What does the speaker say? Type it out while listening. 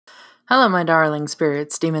Hello, my darling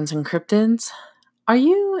spirits, demons, and cryptids. Are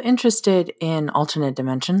you interested in alternate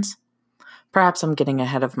dimensions? Perhaps I'm getting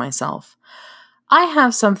ahead of myself. I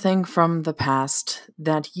have something from the past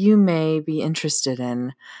that you may be interested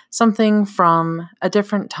in. Something from a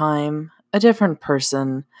different time, a different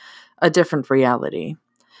person, a different reality.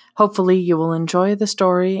 Hopefully, you will enjoy the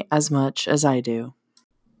story as much as I do.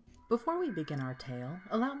 Before we begin our tale,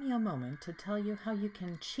 allow me a moment to tell you how you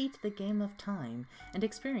can cheat the game of time and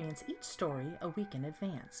experience each story a week in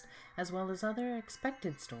advance, as well as other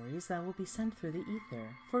expected stories that will be sent through the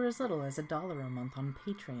ether for as little as $1 a month on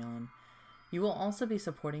Patreon. You will also be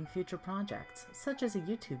supporting future projects, such as a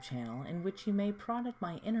YouTube channel in which you may prod at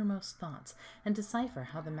my innermost thoughts and decipher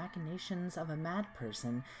how the machinations of a mad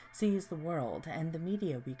person sees the world and the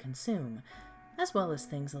media we consume, as well as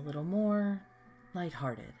things a little more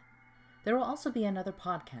lighthearted. There will also be another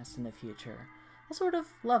podcast in the future, a sort of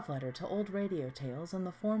love letter to old radio tales in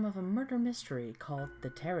the form of a murder mystery called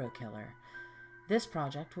The Tarot Killer. This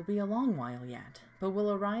project will be a long while yet, but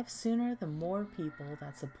will arrive sooner the more people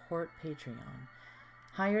that support Patreon.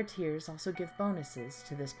 Higher tiers also give bonuses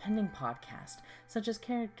to this pending podcast, such as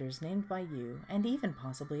characters named by you, and even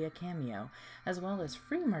possibly a cameo, as well as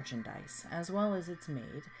free merchandise, as well as it's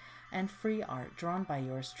made, and free art drawn by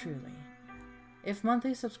yours truly. If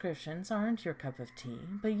monthly subscriptions aren't your cup of tea,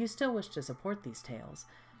 but you still wish to support these tales,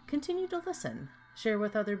 continue to listen, share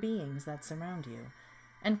with other beings that surround you,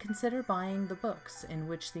 and consider buying the books in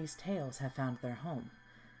which these tales have found their home.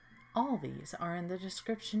 All these are in the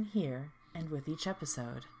description here and with each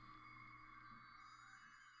episode.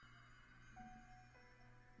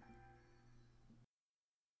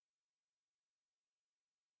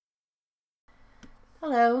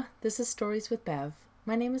 Hello, this is Stories with Bev.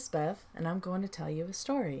 My name is Bev, and I'm going to tell you a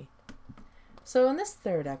story. So in this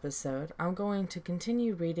third episode, I'm going to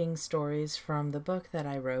continue reading stories from the book that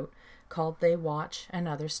I wrote called They Watch and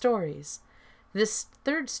Other Stories. This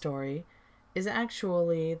third story is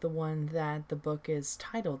actually the one that the book is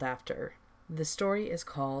titled after. The story is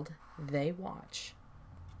called They Watch.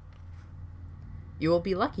 You will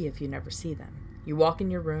be lucky if you never see them. You walk in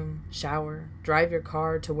your room, shower, drive your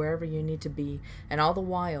car to wherever you need to be, and all the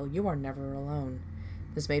while you are never alone.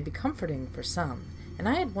 This may be comforting for some, and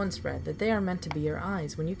I had once read that they are meant to be your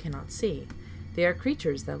eyes when you cannot see. They are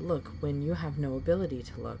creatures that look when you have no ability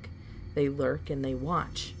to look. They lurk and they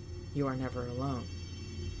watch. You are never alone.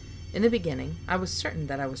 In the beginning, I was certain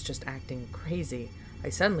that I was just acting crazy. I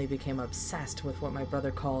suddenly became obsessed with what my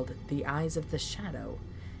brother called the eyes of the shadow.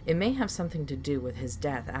 It may have something to do with his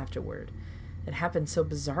death afterward. It happened so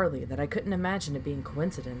bizarrely that I couldn't imagine it being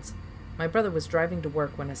coincidence. My brother was driving to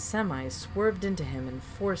work when a semi swerved into him and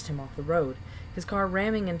forced him off the road, his car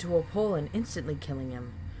ramming into a pole and instantly killing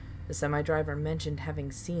him. The semi-driver mentioned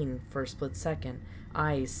having seen, for a split second,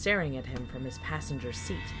 eyes staring at him from his passenger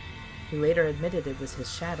seat. He later admitted it was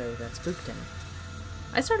his shadow that spooked him.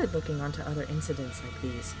 I started looking onto other incidents like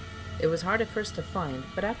these. It was hard at first to find,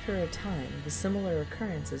 but after a time, the similar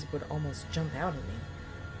occurrences would almost jump out at me.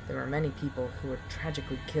 There were many people who were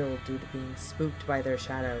tragically killed due to being spooked by their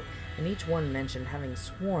shadow, and each one mentioned having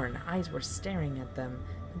sworn eyes were staring at them,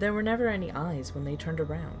 but there were never any eyes when they turned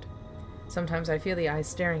around. Sometimes I feel the eyes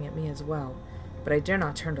staring at me as well, but I dare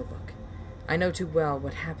not turn to look. I know too well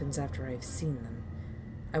what happens after I have seen them.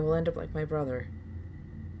 I will end up like my brother.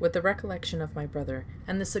 With the recollection of my brother,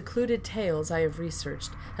 and the secluded tales I have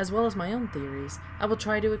researched, as well as my own theories, I will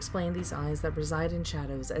try to explain these eyes that reside in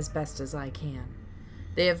shadows as best as I can.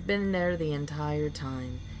 They have been there the entire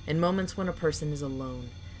time, in moments when a person is alone.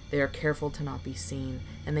 They are careful to not be seen,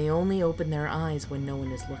 and they only open their eyes when no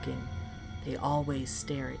one is looking. They always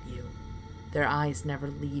stare at you. Their eyes never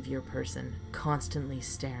leave your person, constantly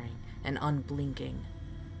staring and unblinking.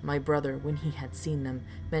 My brother, when he had seen them,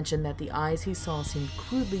 mentioned that the eyes he saw seemed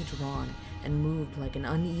crudely drawn and moved like an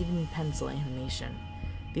uneven pencil animation.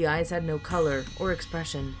 The eyes had no color or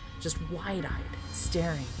expression, just wide-eyed,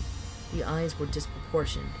 staring. The eyes were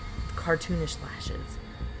disproportioned, with cartoonish lashes.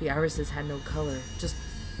 The irises had no color, just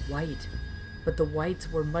white, but the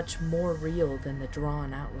whites were much more real than the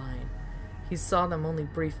drawn outline. He saw them only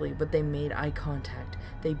briefly, but they made eye contact.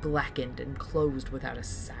 They blackened and closed without a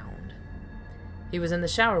sound. He was in the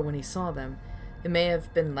shower when he saw them. It may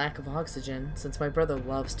have been lack of oxygen, since my brother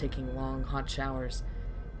loves taking long, hot showers.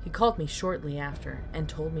 He called me shortly after and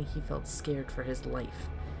told me he felt scared for his life.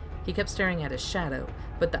 He kept staring at his shadow,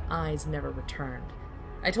 but the eyes never returned.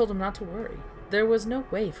 I told him not to worry. There was no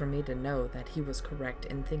way for me to know that he was correct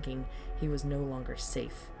in thinking he was no longer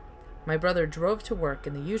safe. My brother drove to work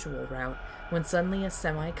in the usual route when suddenly a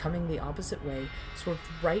semi coming the opposite way swerved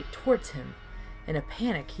right towards him. In a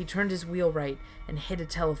panic, he turned his wheel right and hit a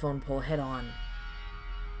telephone pole head-on.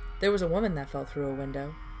 There was a woman that fell through a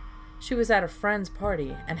window. She was at a friend's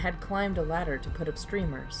party and had climbed a ladder to put up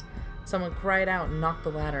streamers. Someone cried out and knocked the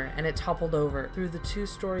ladder, and it toppled over through the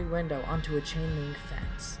 2-story window onto a chain-link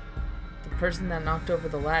fence. The person that knocked over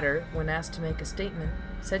the ladder, when asked to make a statement,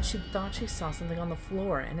 said she thought she saw something on the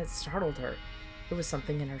floor, and it startled her. It was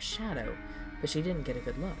something in her shadow, but she didn't get a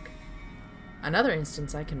good look. Another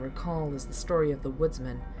instance I can recall is the story of the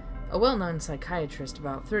woodsman. A well-known psychiatrist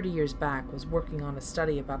about 30 years back was working on a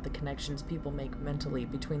study about the connections people make mentally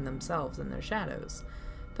between themselves and their shadows.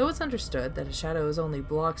 Though it's understood that a shadow is only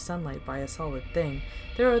blocked sunlight by a solid thing,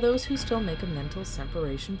 there are those who still make a mental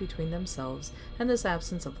separation between themselves and this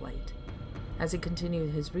absence of light. As he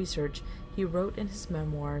continued his research, he wrote in his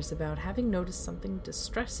memoirs about having noticed something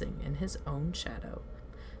distressing in his own shadow.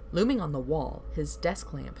 Looming on the wall, his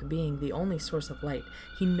desk lamp being the only source of light,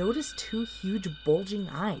 he noticed 2 huge bulging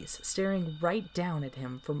eyes staring right down at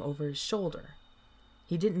him from over his shoulder.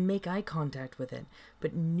 He didn't make eye contact with it,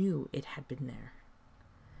 but knew it had been there.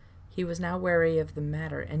 He was now wary of the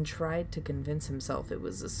matter and tried to convince himself it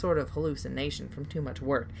was a sort of hallucination from too much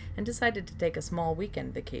work, and decided to take a small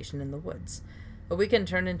weekend vacation in the woods. A weekend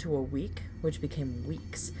turned into a week, which became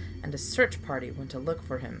weeks, and a search party went to look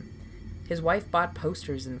for him. His wife bought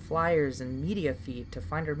posters and flyers and media feed to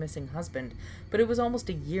find her missing husband, but it was almost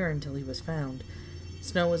a year until he was found.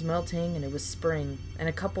 Snow was melting and it was spring, and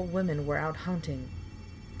a couple women were out hunting.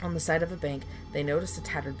 On the side of a bank, they noticed a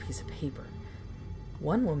tattered piece of paper.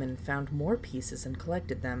 One woman found more pieces and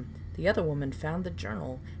collected them. The other woman found the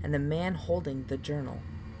journal and the man holding the journal.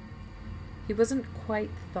 He wasn't quite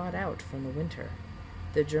thawed out from the winter.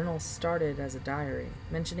 The journal started as a diary,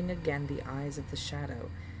 mentioning again the eyes of the shadow.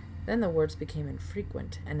 Then the words became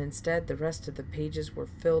infrequent, and instead the rest of the pages were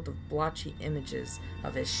filled with blotchy images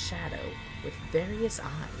of his shadow with various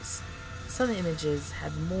eyes. Some images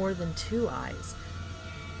had more than 2 eyes.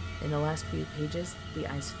 In the last few pages, the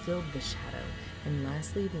eyes filled the shadow, and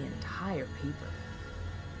lastly the entire paper.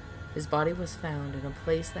 His body was found in a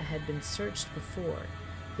place that had been searched before.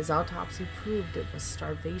 His autopsy proved it was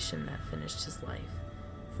starvation that finished his life,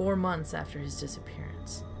 4 months after his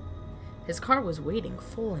disappearance. His car was waiting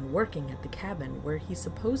full and working at the cabin where he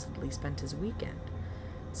supposedly spent his weekend.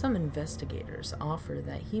 Some investigators offer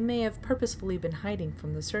that he may have purposefully been hiding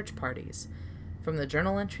from the search parties. From the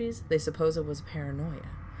journal entries, they suppose it was paranoia.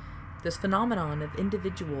 This phenomenon of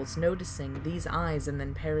individuals noticing these eyes and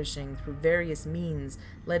then perishing through various means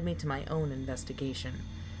led me to my own investigation.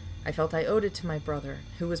 I felt I owed it to my brother,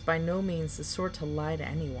 who was by no means the sort to lie to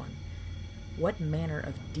anyone. What manner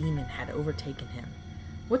of demon had overtaken him?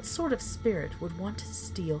 What sort of spirit would want to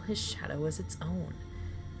steal his shadow as its own?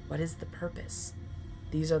 What is the purpose?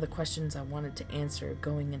 These are the questions I wanted to answer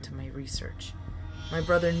going into my research. My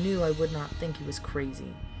brother knew I would not think he was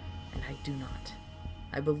crazy, and I do not.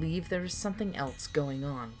 I believe there is something else going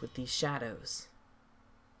on with these shadows.